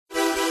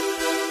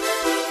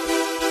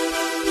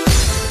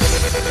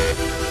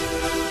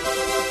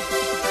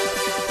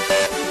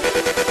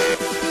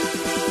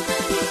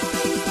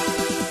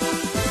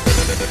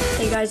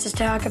guys, it's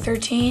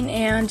Tethered,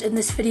 and in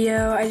this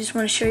video I just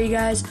want to show you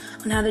guys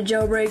on how to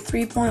jailbreak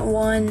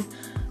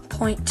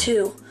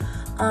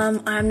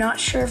 3.1.2. I'm not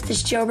sure if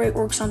this jailbreak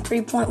works on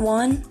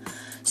 3.1,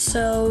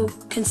 so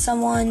can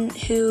someone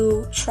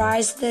who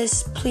tries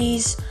this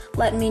please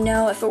let me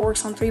know if it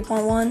works on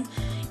 3.1,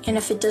 and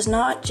if it does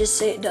not, just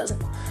say it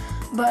doesn't.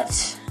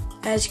 But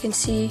as you can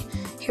see,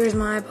 here's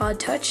my iPod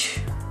Touch.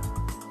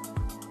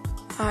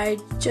 I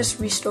just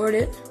restored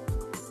it,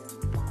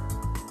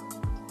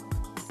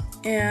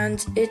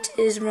 and it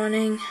is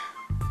running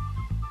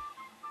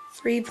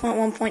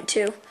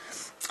 3.1.2.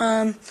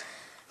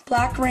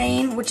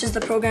 BlackRa1n, which is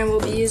the program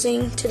we'll be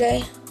using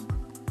today,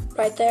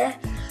 right there.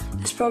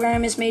 This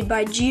program is made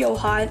by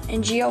Jailbreak,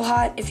 and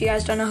Jailbreak, if you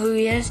guys don't know who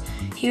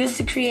he was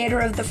the creator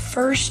of the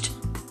first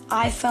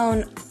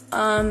iPhone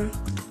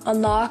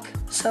unlock.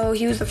 So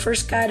he was the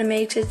first guy to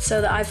make it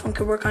so the iPhone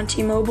could work on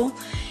T-Mobile,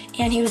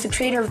 and he was the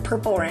creator of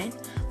Purple Rain,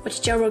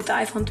 which jailbroke the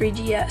iPhone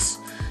 3GS.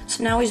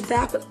 So now he's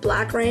back with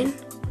BlackRa1n,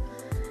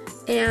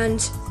 and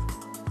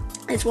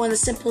it's one of the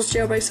simplest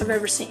jailbreaks I've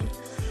ever seen.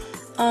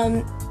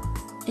 And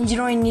you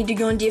don't even need to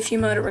go in DFU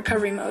mode or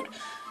recovery mode.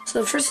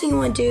 So the first thing you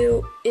want to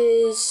do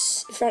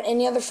is, if you're on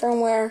any other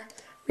firmware,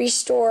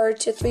 restore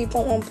to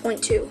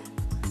 3.1.2.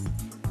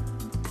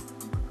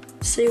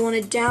 So you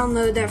want to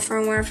download that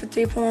firmware for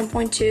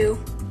 3.1.2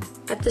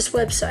 at this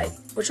website,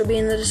 which will be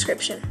in the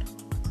description.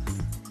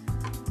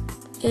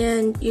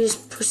 And you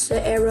just push the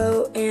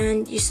arrow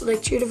and you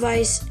select your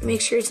device,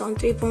 make sure it's on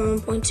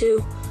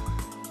 3.1.2,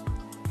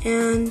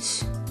 and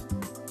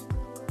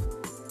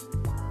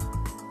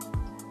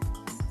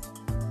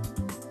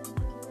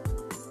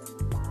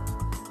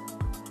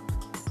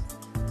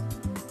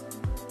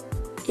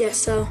yeah,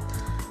 so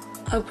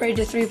upgrade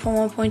to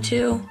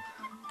 3.1.2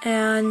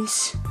 and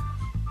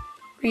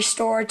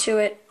restore to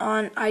it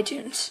on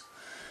iTunes.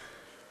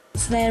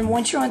 So then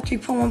once you're on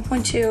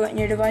 3.1.2 and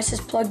your device is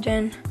plugged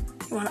in,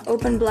 you want to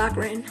open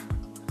BlackRa1n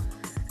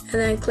and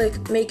then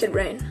click Make It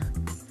Rain.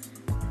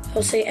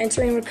 It'll say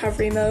entering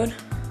recovery mode.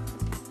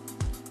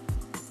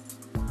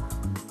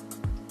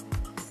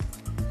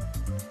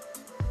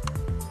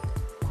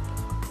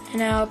 And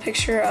now a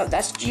picture of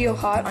that's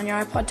Jailbreak on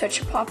your iPod Touch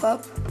should pop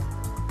up.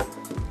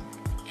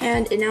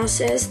 And it now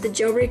says the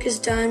jailbreak is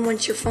done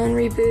once your phone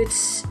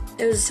reboots.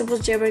 It was the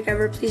simplest jailbreak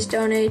ever. Please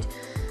donate.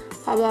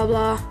 Blah blah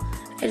blah.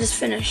 It is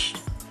finished.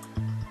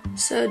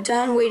 So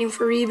done, waiting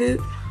for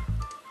reboot.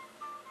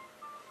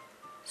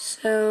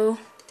 So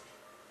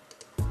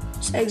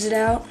just exit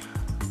out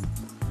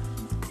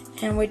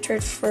and wait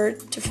for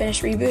it to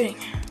finish rebooting.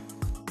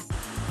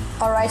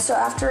 Alright, so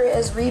after it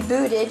is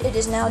rebooted, it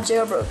is now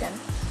jailbroken.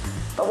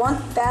 But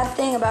one bad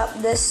thing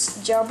about this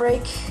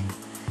jailbreak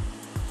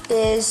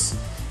is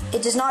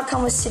it does not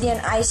come with Cydia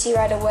and IC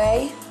right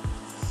away.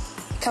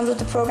 It comes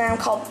with a program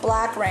called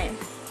BlackRa1n,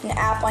 an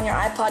app on your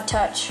iPod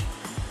Touch.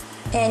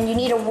 And you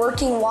need a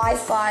working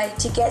Wi-Fi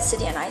to get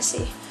Cydia and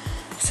IC.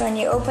 So when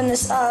you open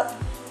this up,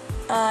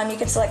 you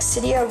can select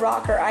Cydia,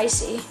 Rock, or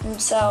IC.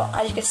 And so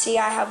as you can see,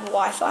 I have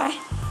Wi-Fi.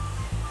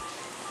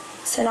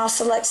 So now I'll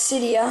select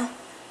Cydia,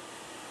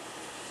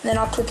 then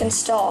I'll click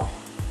Install.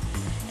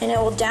 And it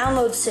will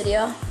download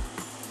Cydia.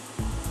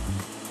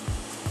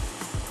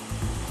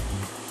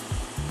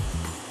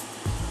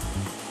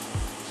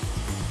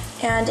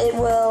 And it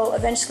will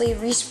eventually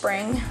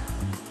respring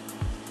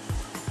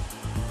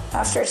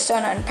after it's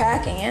done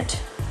unpacking it.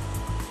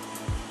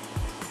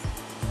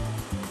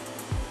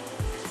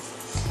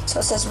 So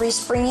it says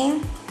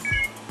respringing.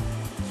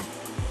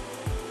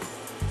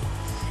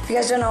 If you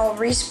guys don't know what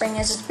respring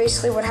is, it's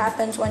basically what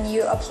happens when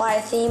you apply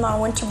a theme on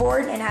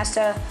Winterboard and it has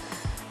to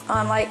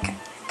like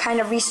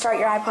kind of restart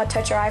your iPod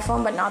Touch or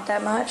iPhone, but not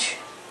that much.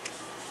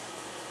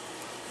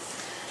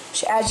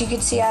 As you can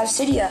see, I have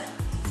Cydia.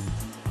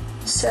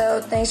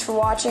 So thanks for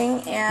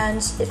watching, and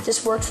if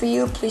this worked for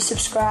you, please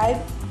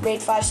subscribe,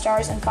 rate 5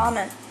 stars, and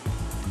comment.